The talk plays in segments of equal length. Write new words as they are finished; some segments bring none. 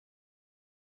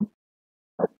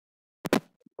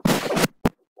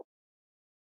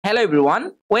Hello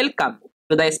everyone, welcome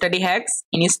to the Study Hacks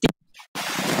Institute.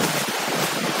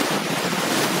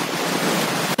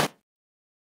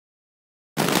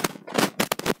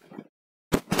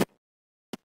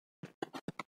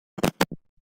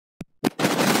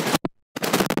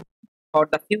 For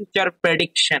the future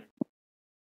prediction.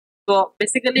 So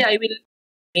basically I will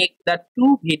make the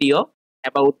two video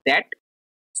about that.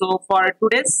 So for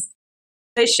today's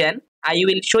session, I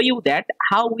will show you that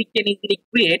how we can easily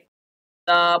create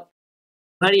the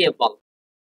variable.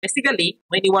 Basically,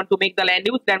 when you want to make the land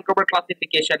use land cover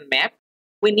classification map,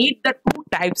 we need the two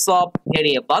types of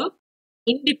variable,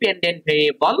 independent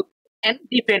variable and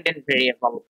dependent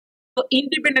variable. So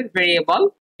independent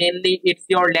variable, mainly it's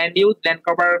your land use land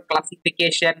cover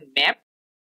classification map.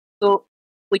 So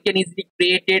we can easily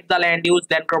create the land use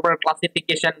land cover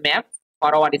classification map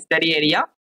for our study area.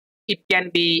 It can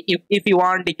be, if you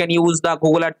want, you can use the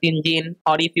Google Earth engine,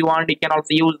 or if you want, you can also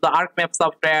use the ArcMap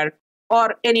software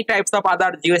or any types of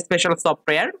other geospatial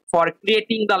software for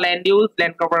creating the land use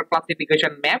land cover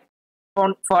classification map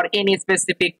for any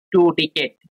specific 2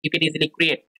 decade. You can easily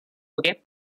create. Okay,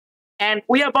 and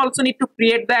we have also need to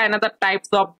create the another types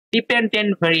of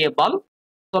dependent variable.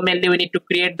 So mainly we need to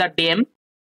create the DEM,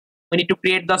 we need to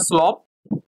create the slope,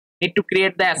 need to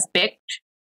create the aspect,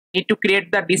 need to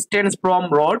create the distance from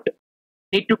road,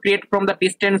 need to create from the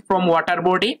distance from water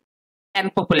body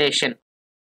and population.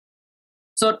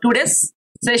 So today's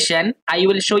session I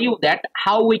will show you that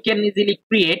how we can easily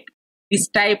create this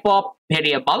type of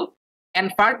variable,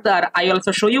 and further I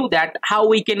also show you that how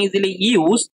we can easily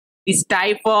use this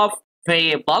type of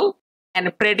variable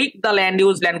and predict the land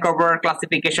use land cover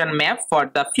classification map for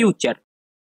the future.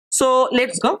 So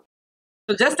let's go.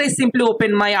 So just I simply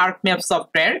open my ArcMap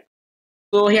software.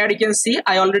 So here you can see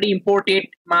I already imported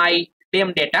my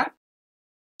DEM data.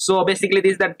 So basically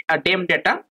this is the DEM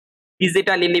data,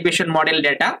 digital elevation model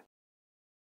data.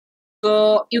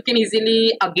 So you can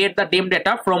easily get the DEM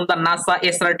data from the NASA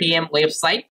SRTM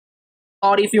website,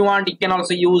 or if you want you can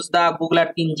also use the Google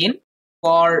Earth engine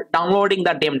for downloading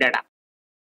the DEM data.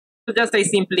 So just I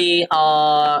simply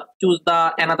choose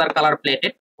the another color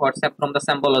plated WhatsApp from the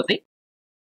symbology.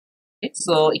 Okay,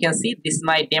 so you can see this is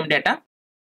my DEM data.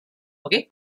 Okay,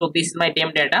 so this is my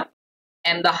DEM data,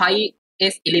 and the highest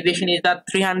elevation is the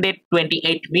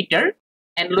 328 meter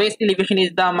and lowest elevation is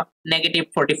the negative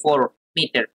 44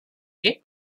 meter. Okay,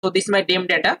 so this is my DEM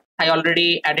data. I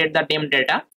already added the DEM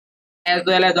data, as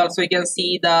well as also you can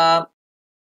see the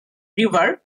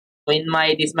river. So in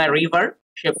my this is my river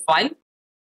shape file.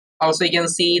 Also you can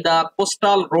see the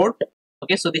coastal road.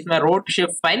 Okay, so this is my road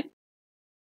shape file.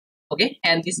 Okay,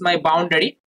 and this is my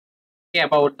boundary, okay,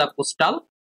 about the coastal.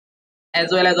 As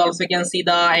well as also you can see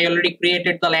the I already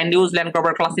created the land use land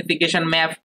cover classification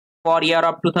map for year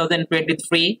of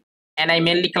 2023, and I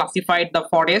mainly classified the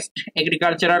forest,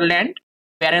 agricultural land,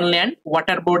 barren land,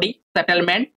 water body,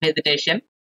 settlement, vegetation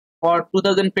for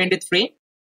 2023,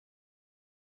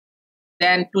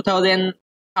 then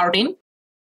 2013,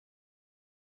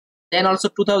 then also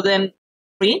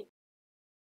 2003,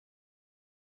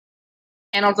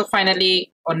 and also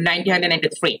finally on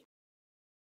 1993.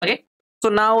 Okay, so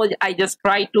now I just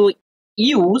try to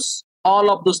use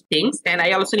all of those things, and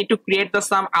I also need to create the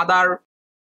some other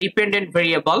dependent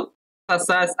variable, such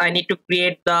as I need to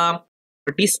create the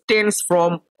distance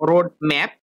from road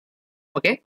map.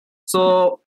 Okay,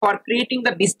 so for creating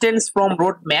the distance from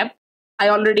road map, I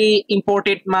already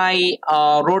imported my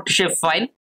road shape file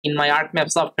in my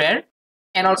ArcMap software,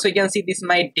 and also you can see this is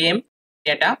my DEM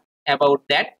data about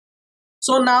that.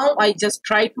 So now I just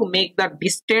try to make the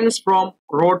distance from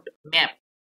road map.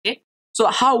 Okay, so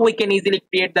how we can easily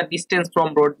create the distance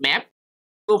from road map?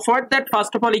 So for that,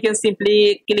 first of all, you can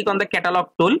simply click on the catalog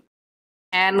tool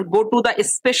and go to the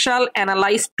special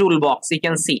analyze toolbox. You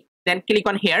can see, then click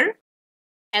on here,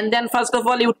 and then first of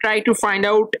all you try to find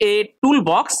out a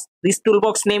toolbox. This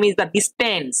toolbox name is the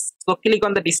distance. So click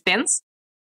on the distance.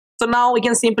 So now we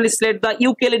can simply select the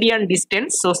Euclidean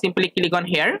distance. So simply click on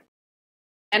here.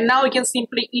 And now you can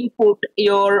simply input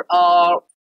your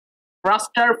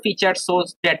raster feature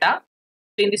source data.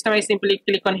 So in this time I simply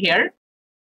click on here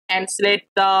and select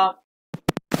the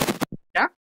data.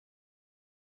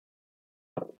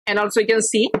 And also you can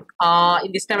see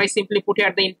in this time I simply put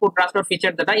here the input raster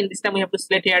feature data. In this time we have to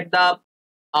select here the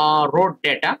road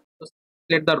data. So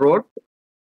select the road,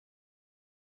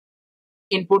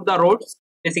 input the roads.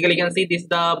 Basically you can see this is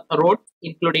the road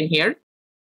including here.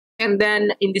 And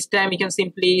then in this time you can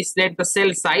simply select the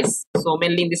cell size. So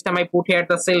mainly in this time I put here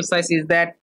the cell size is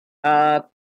that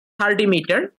 30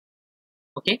 meter.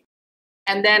 Okay,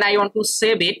 and then I want to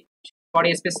save it for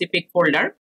a specific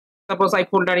folder. Suppose I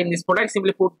folder in this folder,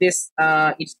 simply put this,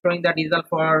 it's showing the result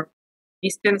for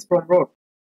distance from road.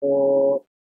 So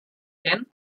 10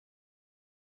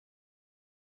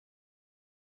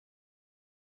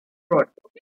 road.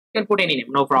 Okay. You can put any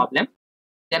name, no problem.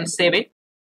 Then save it.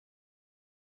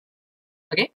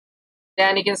 Okay.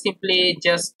 Then you can simply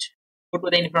just go to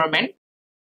the environment,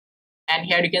 and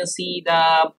here you can see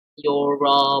the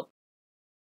your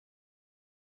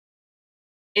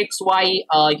XY.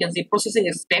 You can see processing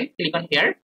extent. Click on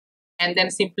here, and then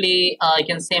simply you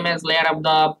can same as layer of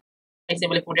the. I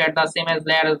simply put here the same as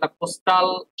layer as the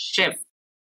coastal shape.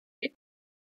 Okay.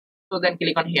 So then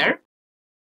click on here,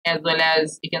 as well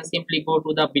as you can simply go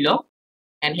to the below,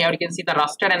 and here you can see the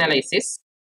raster analysis.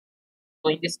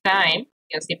 So in this time,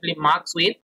 you can simply marks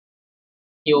with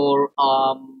your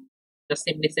just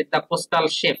simply set the coastal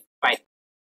shape file.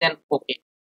 Then okay.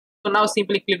 So now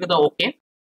simply click the OK.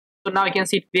 So now you can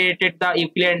see it created the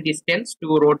Euclidean distance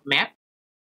to road map.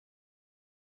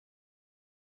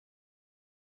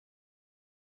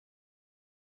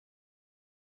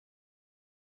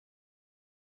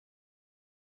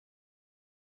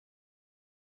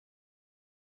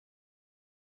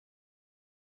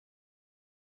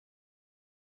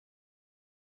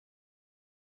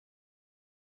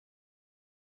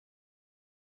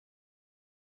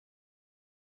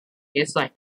 Yes, so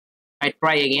I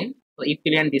try again. So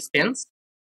Euclidean distance.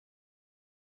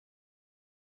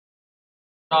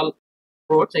 All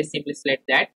roads, I simply select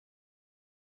that.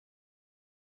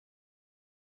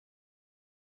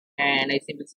 And I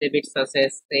simply save it such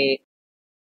as say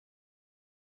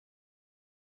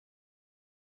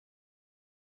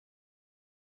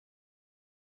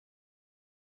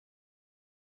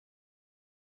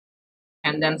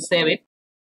and then save it.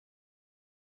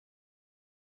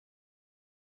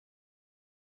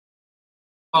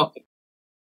 Okay.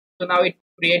 So now it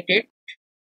created,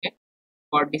 okay,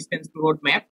 for distance to road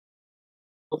map.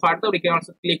 So further we can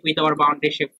also click with our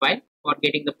boundary shape file for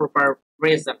getting the proper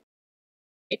result.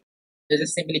 Okay. So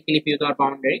just simply click with our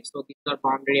boundary. So this is our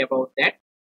boundary about that.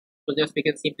 So just we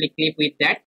can simply click with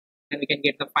that, and we can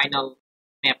get the final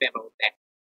map about that.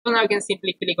 So now you can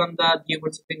simply click on the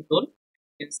geoprocessing tool.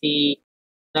 You can see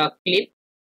the clip,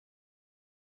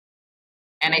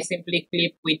 and I simply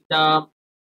clip with the,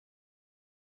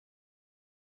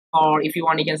 or if you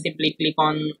want, you can simply click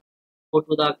on, go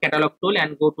to the catalog tool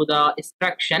and go to the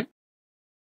extraction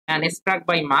and extract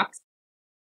by marks.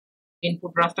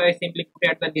 Input raster, I simply put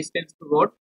at the distance to road,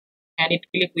 and it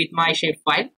click with my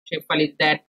shapefile. Shapefile is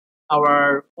that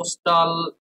our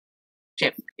coastal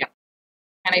shape, yeah.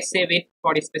 And I save it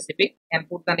for specific and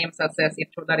put the name such as it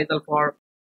show the result for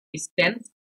distance.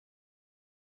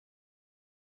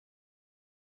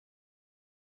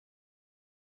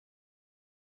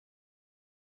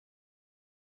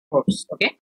 Oops,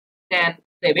 okay. Then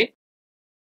save it.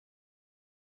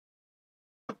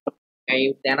 I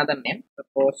use another name,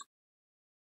 suppose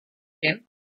 10.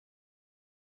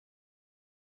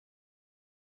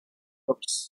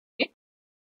 Oops, okay.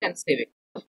 Then save it.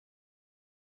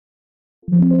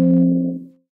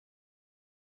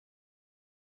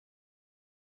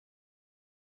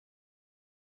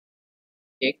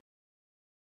 Okay.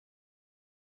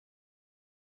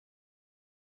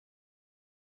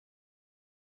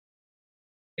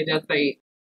 Just by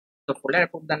the folder, I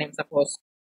put the name suppose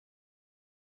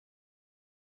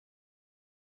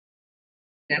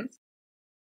 10.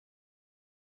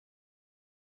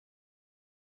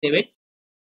 Save it.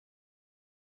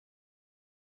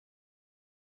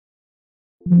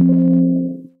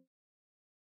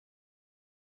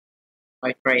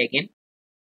 I try again.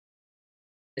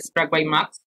 Extract by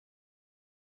marks,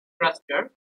 raster,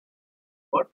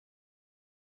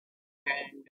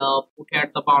 and put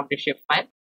here the boundary shape file.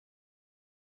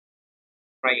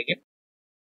 Try again.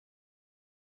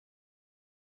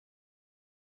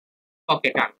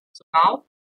 Okay, done. So now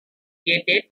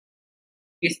created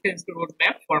distance to road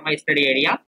map for my study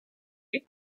area. Okay.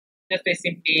 Just I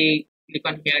simply click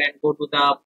on here and go to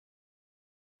the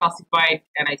classified,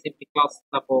 and I simply class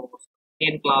suppose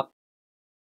 10 class,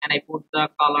 and I put the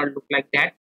color look like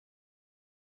that.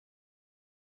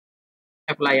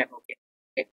 Apply and okay.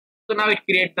 Okay. So now it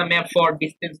creates the map for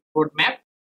distance road map.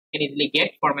 You can easily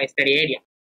get for my study area.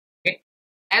 Okay.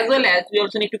 As well as we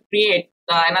also need to create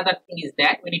the another thing is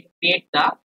that we need to create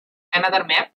the another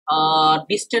map,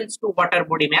 distance to water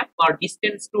body map or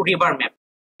distance to river map.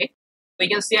 Okay. So you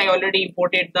can see I already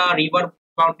imported the river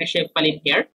boundary shape file in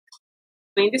here.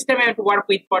 So in this time I have to work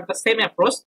with for the same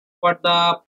approach for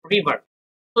the river.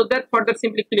 So that further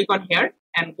simply click on here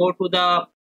and go to the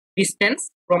distance.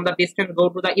 From the distance go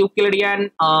to the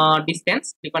Euclidean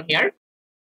distance. Click on here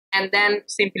and then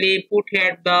simply put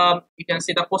here you can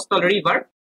see the coastal river,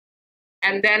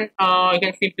 and then you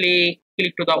can simply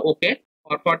click to the OK,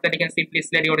 or for that you can simply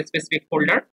select your specific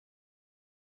folder.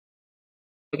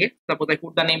 Okay, suppose I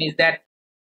put the name is that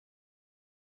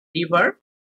river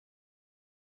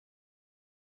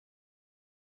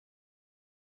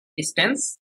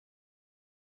distance.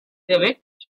 Save it.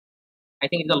 I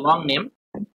think it's a long name.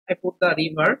 I put the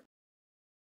river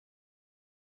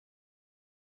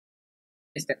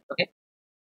distance. Okay,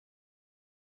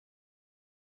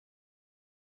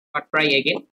 but try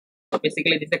again. So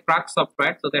basically this is a crack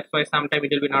software, so that's why sometimes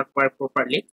it will be not work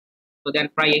properly. So then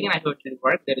try again. I hope it will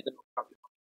work. There is no problem.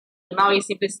 So now I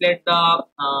simply select the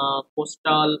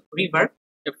coastal river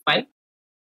file,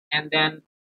 and then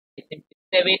I simply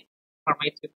save it for my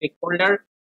specific folder.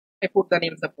 I put the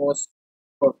name suppose.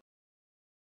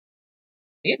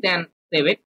 Okay, then save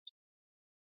it,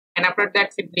 and after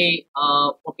that simply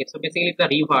okay. So basically the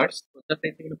rivers. So just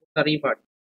simply put the river,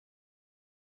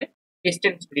 okay,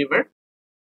 distance river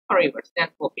or rivers. Then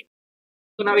okay.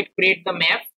 So now it create the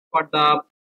map for the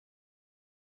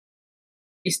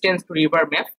distance to river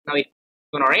map. Now it's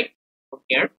gonna write from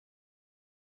here.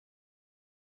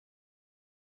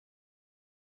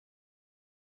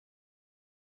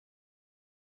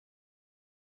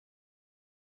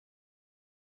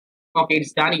 Okay,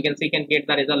 it's done. You can see, you can get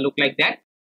the result look like that.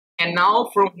 And now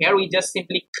from here we just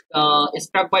simply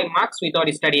struck by marks without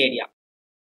study area.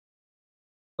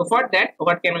 So for that,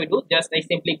 what can we do? Just I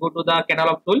simply go to the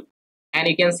catalog tool, and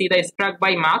you can see the struck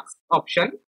by marks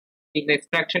option. In the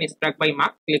extraction is struck by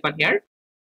marks. Click on here,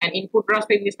 and input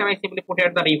raster in this time I simply put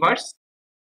here the reverse,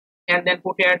 and then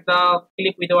put here the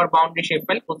clip with our boundary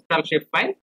shapefile, coastal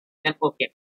shapefile. Then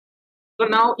okay. So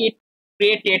now it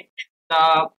created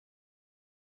the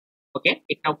okay.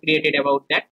 It now created about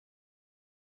that,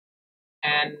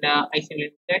 and I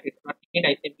simply that it's not needed.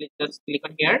 I simply just click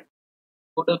on here.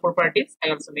 Go to the properties. I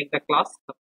also make the class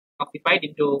classified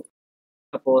into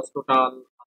suppose total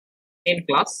 10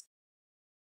 class,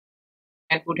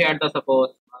 and put here the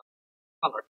suppose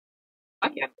color.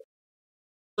 Okay.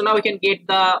 So now we can get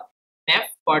the map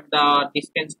for the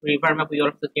distance to river map we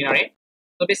also generate.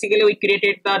 So basically we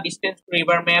created the distance to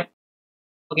river map.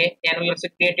 Okay, and we also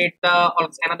created the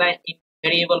also another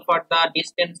variable for the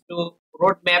distance to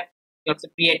road map. We also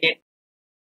created.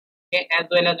 Okay, as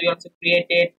well as we also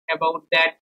created about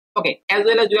that. Okay, as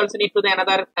well as we also need to the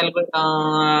another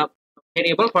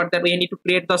variable for that we need to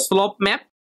create the slope map.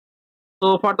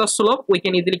 So for the slope we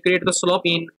can easily create the slope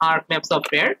in our map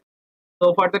software.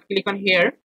 So for that click on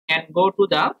here and go to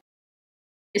the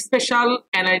special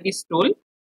analysis tool,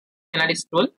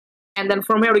 and then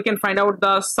from here we can find out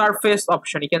the surface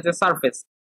option. You can say surface.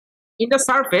 In the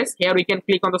surface here we can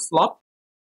click on the slope.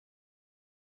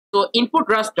 So input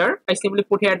raster I simply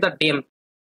put here the dim.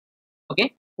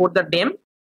 Okay, put the dim,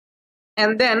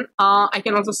 and then I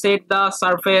can also set the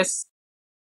surface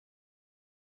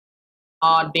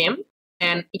dim,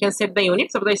 and you can set the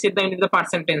unit. Suppose I set the unit the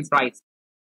percentage rise,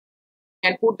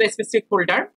 and put the specific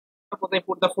folder. Suppose I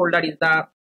put the folder is the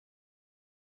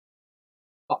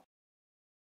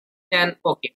then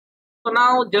okay. So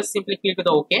now just simply click to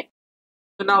the OK.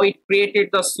 So now it created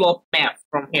the slope map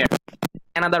from here,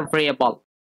 another variable.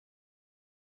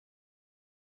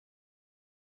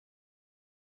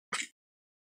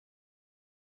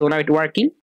 So now it's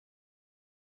working.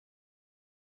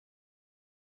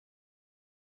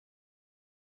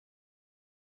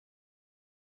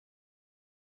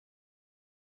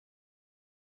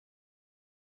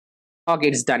 Okay,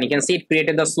 it's done. You can see it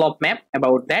created the slope map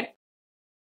about that.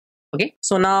 Okay,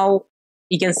 so now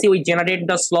you can see we generate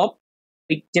the slope.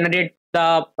 We generate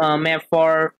the map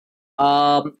for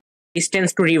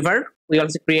distance to river. We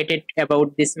also created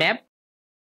about this map.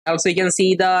 Also, you can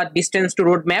see the distance to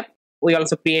road map. We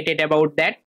also created about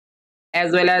that,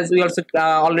 as well as we also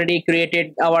already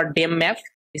created our dim map.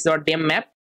 This is our dim map.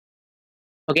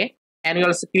 Okay, and we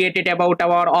also created about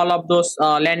our all of those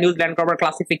land use land cover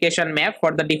classification map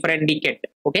for the different decade.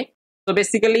 Okay, so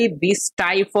basically this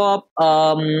type of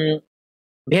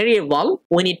variable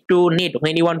we need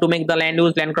when you want to make the land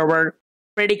use land cover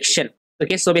prediction.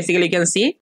 Okay, so basically you can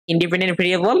see independent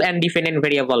variable and dependent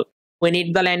variable. We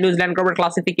need the land use land cover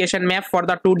classification map for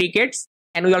the 2 decades,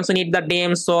 and we also need the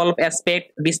dim, solve,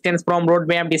 aspect, distance from road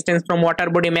map, distance from water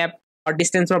body map, or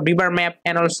distance from river map,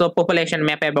 and also population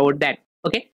map about that.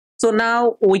 Okay, so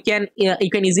now we can you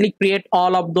can easily create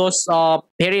all of those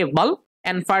variable,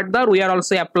 and further we are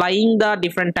also applying the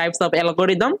different types of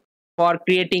algorithm for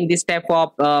creating this type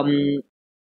of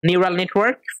neural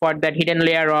network for that hidden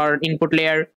layer or input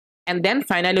layer, and then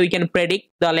finally we can predict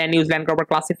the land use land cover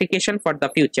classification for the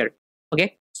future.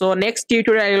 Okay, so next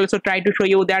tutorial I will also try to show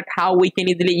you that how we can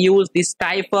easily use this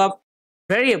type of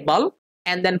variable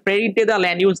and then predict the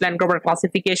land use land cover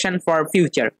classification for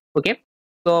future. Okay,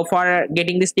 so for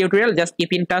getting this tutorial, just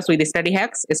keep in touch with the study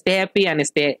hacks. Stay happy and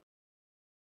stay.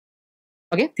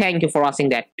 Okay, thank you for watching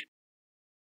that.